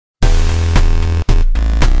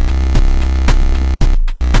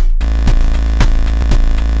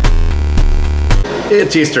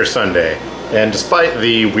It's Easter Sunday, and despite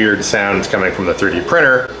the weird sounds coming from the 3D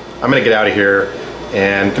printer, I'm gonna get out of here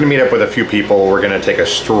and gonna meet up with a few people. We're gonna take a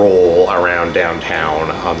stroll around downtown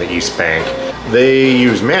on the East Bank. They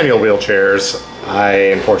use manual wheelchairs. I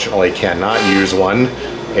unfortunately cannot use one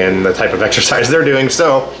in the type of exercise they're doing,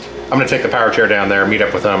 so I'm gonna take the power chair down there, meet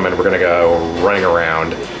up with them, and we're gonna go running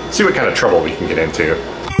around, see what kind of trouble we can get into.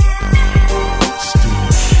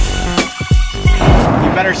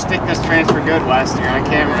 You better stick this transfer good, Wes. You're on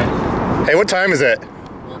camera. Hey, what time is it?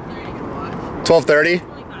 12:30?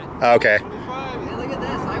 Okay. Hey, look at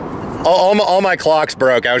this. All my clocks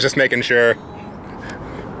broke. I was just making sure.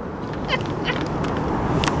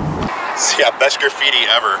 So yeah, best graffiti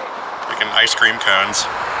ever. Freaking ice cream cones.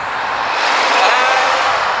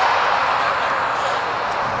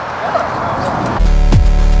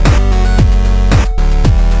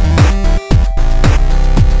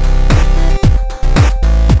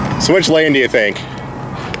 So which lane do you think?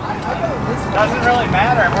 Doesn't really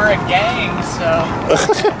matter. We're a gang, so.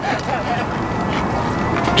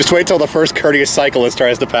 Just wait till the first courteous cyclist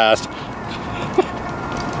tries to pass.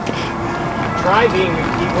 Try being the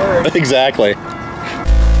key word. Exactly.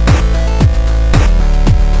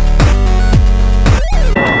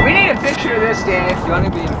 We need a picture of this, Dave. You want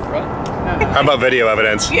to be in front? How about video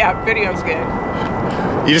evidence? Yeah, video's good.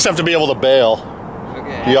 You just have to be able to bail.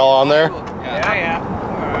 Okay. You all on there? Yeah.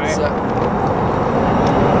 Alright.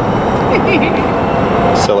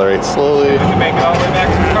 Accelerate slowly. You can make it all the way back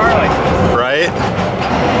to the car like this. Right?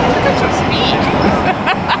 Look at some speed.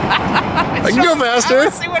 I can go faster.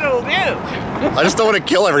 Let's see what it'll do. I just don't want to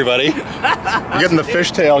kill everybody. You're getting the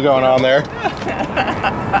fishtail going on there.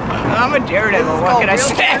 I'm a daredevil, what can I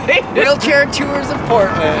say? Wheelchair tours of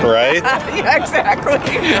Portland. Right? Yeah, exactly.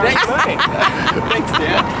 Thanks,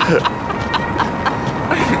 Dan.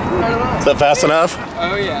 Is that fast enough?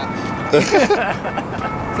 Oh, yeah.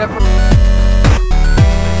 Except for...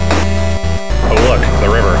 Oh look, the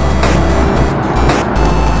river.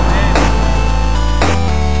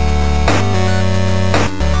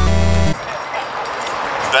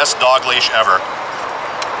 Best dog leash ever.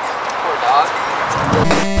 Poor dog.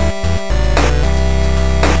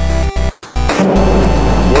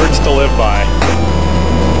 Words to live by.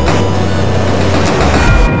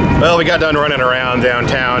 Well, we got done running around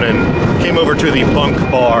downtown and came over to the Bunk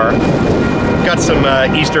Bar. Got some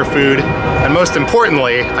Easter food, and most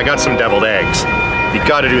importantly, I got some deviled eggs. You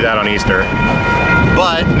gotta do that on Easter.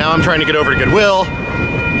 But now I'm trying to get over to Goodwill.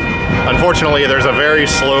 Unfortunately, there's a very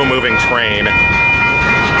slow-moving train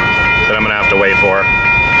that I'm gonna have to wait for.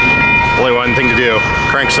 Only one thing to do,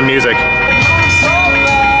 crank some music.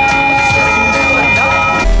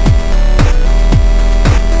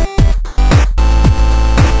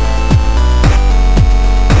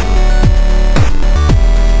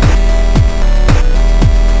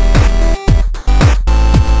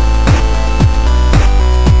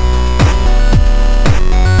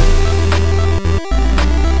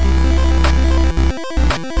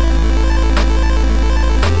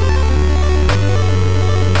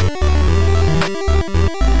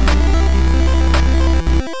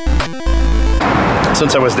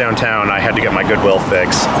 Since I was downtown, I had to get my Goodwill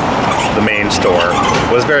fix. The main store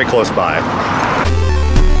was very close by.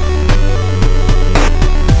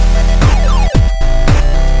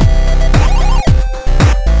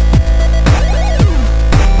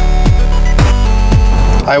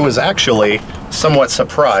 I was actually somewhat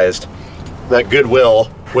surprised that Goodwill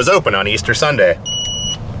was open on Easter Sunday.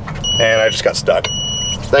 And I just got stuck.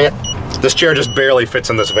 Dang it. This chair just barely fits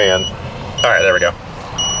in this van. All right, there we go.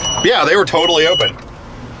 Yeah, they were totally open.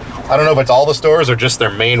 I don't know if it's all the stores or just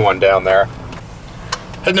their main one down there.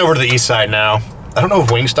 Heading over to the east side now. I don't know if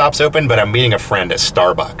Wingstop's open, but I'm meeting a friend at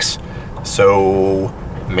Starbucks. So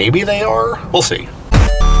maybe they are? We'll see.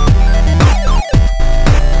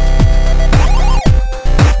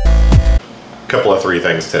 Couple of three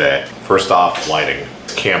things today. First off, lighting.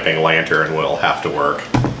 Camping lantern will have to work.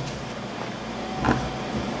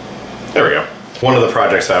 There we go. One of the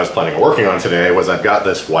projects I was planning on working on today was I've got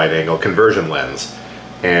this wide angle conversion lens,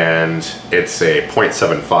 and it's a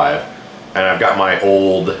 0.75, and I've got my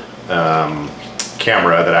old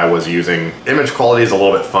camera that I was using. Image quality is a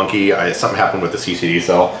little bit funky. Something happened with the CCD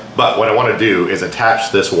cell, but what I want to do is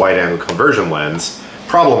attach this wide angle conversion lens.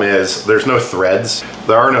 Problem is, there's no threads.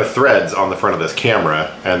 There are no threads on the front of this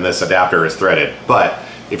camera, and this adapter is threaded. But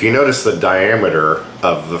if you notice the diameter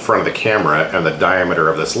of the front of the camera and the diameter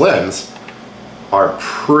of this lens are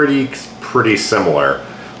pretty similar.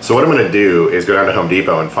 So what I'm going to do is go down to Home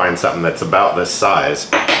Depot and find something that's about this size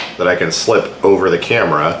that I can slip over the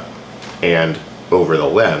camera and over the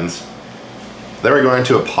lens. Then we're going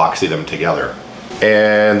to epoxy them together.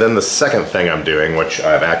 And then the second thing I'm doing, which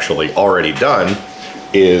I've actually already done,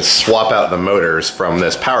 is swap out the motors from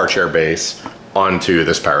this power chair base onto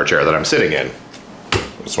this power chair that I'm sitting in.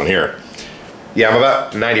 This one here. Yeah, I'm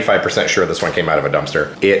about 95% sure this one came out of a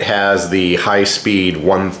dumpster. It has the high-speed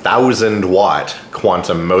 1,000 watt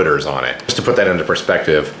quantum motors on it. Just to put that into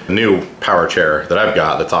perspective, the new power chair that I've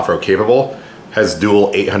got that's off-road capable has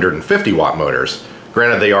dual 850 watt motors.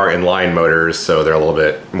 Granted, they are inline motors, so they're a little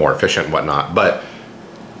bit more efficient and whatnot, but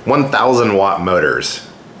 1,000 watt motors.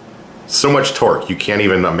 So much torque, you can't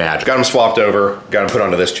even imagine. Got them swapped over, got them put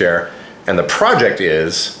onto this chair, and the project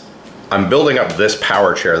is I'm building up this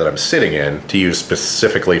power chair that I'm sitting in to use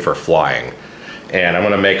specifically for flying. And I'm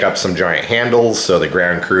gonna make up some giant handles so the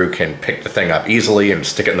ground crew can pick the thing up easily and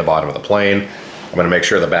stick it in the bottom of the plane. I'm gonna make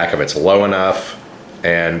sure the back of it's low enough.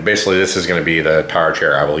 And basically this is gonna be the power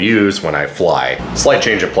chair I will use when I fly. Slight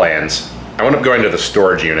change of plans. I wound up going to the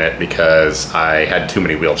storage unit because I had too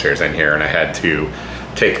many wheelchairs in here and I had to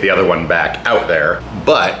take the other one back out there.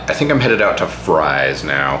 But I think I'm headed out to Fry's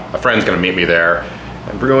now. A friend's gonna meet me there.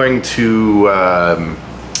 And we're going to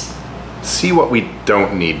see what we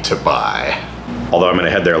don't need to buy. Although I'm gonna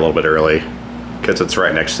head there a little bit early because it's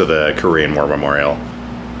right next to the Korean War Memorial.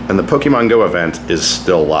 And the Pokemon Go event is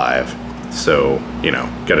still live. So, you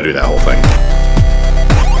know, gotta do that whole thing.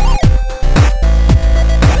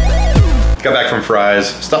 Got back from Fry's,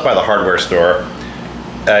 stopped by the hardware store.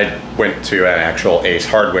 I went to an actual Ace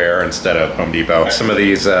Hardware instead of Home Depot. Some of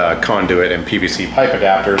these conduit and PVC pipe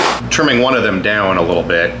adapters. Trimming one of them down a little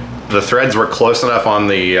bit. The threads were close enough on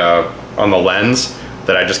the lens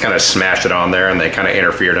that I just kind of smashed it on there and they kind of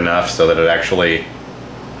interfered enough so that it actually,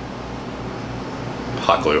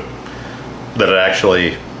 hot glue, that it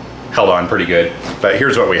actually held on pretty good. But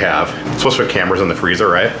here's what we have. It's supposed to put cameras in the freezer,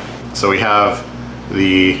 right? So we have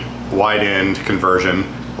the wide end conversion,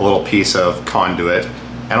 a little piece of conduit,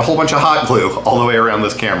 and a whole bunch of hot glue all the way around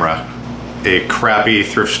this camera. A crappy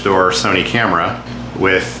thrift store Sony camera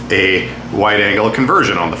with a wide angle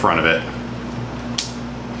conversion on the front of it.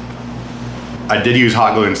 I did use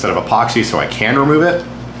hot glue instead of epoxy so I can remove it.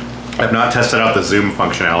 I've not tested out the zoom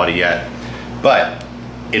functionality yet, but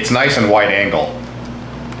it's nice and wide angle.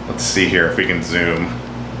 Let's see here if we can zoom.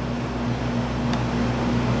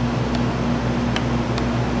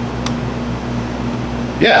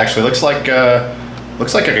 Yeah, actually looks like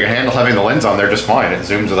I can handle having the lens on there just fine. It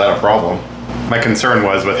zooms without a problem. My concern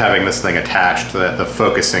was with having this thing attached that the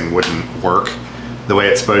focusing wouldn't work the way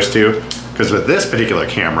it's supposed to. Because with this particular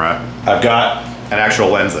camera, I've got an actual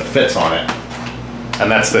lens that fits on it. And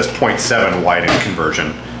that's this 0.7 wide angle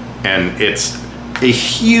conversion. And it's a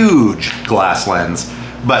huge glass lens.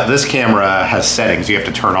 But this camera has settings you have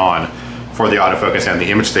to turn on for the autofocus and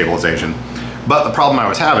the image stabilization. But the problem I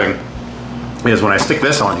was having is when I stick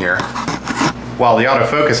this on here, while the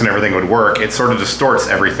autofocus and everything would work, it sort of distorts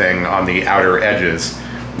everything on the outer edges,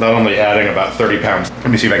 not only adding about 30 pounds.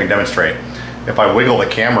 Let me see if I can demonstrate. If I wiggle the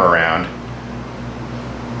camera around,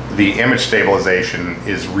 the image stabilization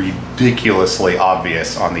is ridiculously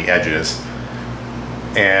obvious on the edges.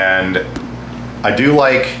 And I do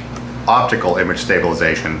like optical image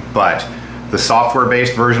stabilization, but the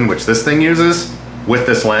software-based version, which this thing uses, with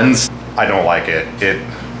this lens, I don't like it.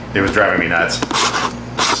 It was driving me nuts.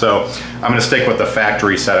 So I'm gonna stick with the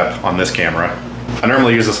factory setup on this camera. I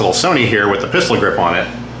normally use this little Sony here with the pistol grip on it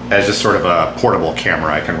as just sort of a portable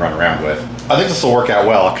camera I can run around with. I think this will work out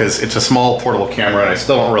well because it's a small portable camera and I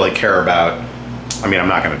still don't really care about, I mean, I'm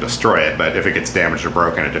not gonna destroy it, but if it gets damaged or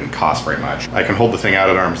broken, it didn't cost very much. I can hold the thing out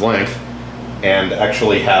at arm's length and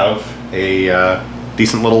actually have a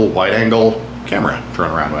decent little wide angle camera to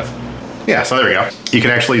run around with. Yeah, so there we go. You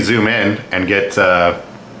can actually zoom in and get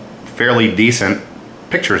fairly decent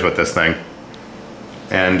pictures with this thing.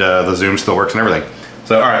 And the zoom still works and everything.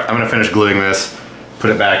 So all right, I'm gonna finish gluing this, put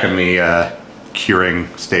it back in the curing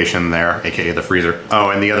station there, AKA the freezer. Oh,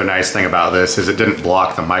 and the other nice thing about this is it didn't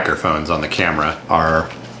block the microphones on the camera, are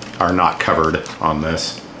not covered on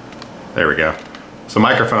this. There we go. So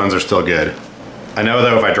microphones are still good. I know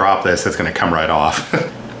though if I drop this, it's gonna come right off.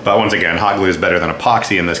 But once again, hot glue is better than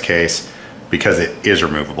epoxy in this case because it is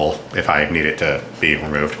removable if I need it to be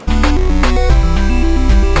removed.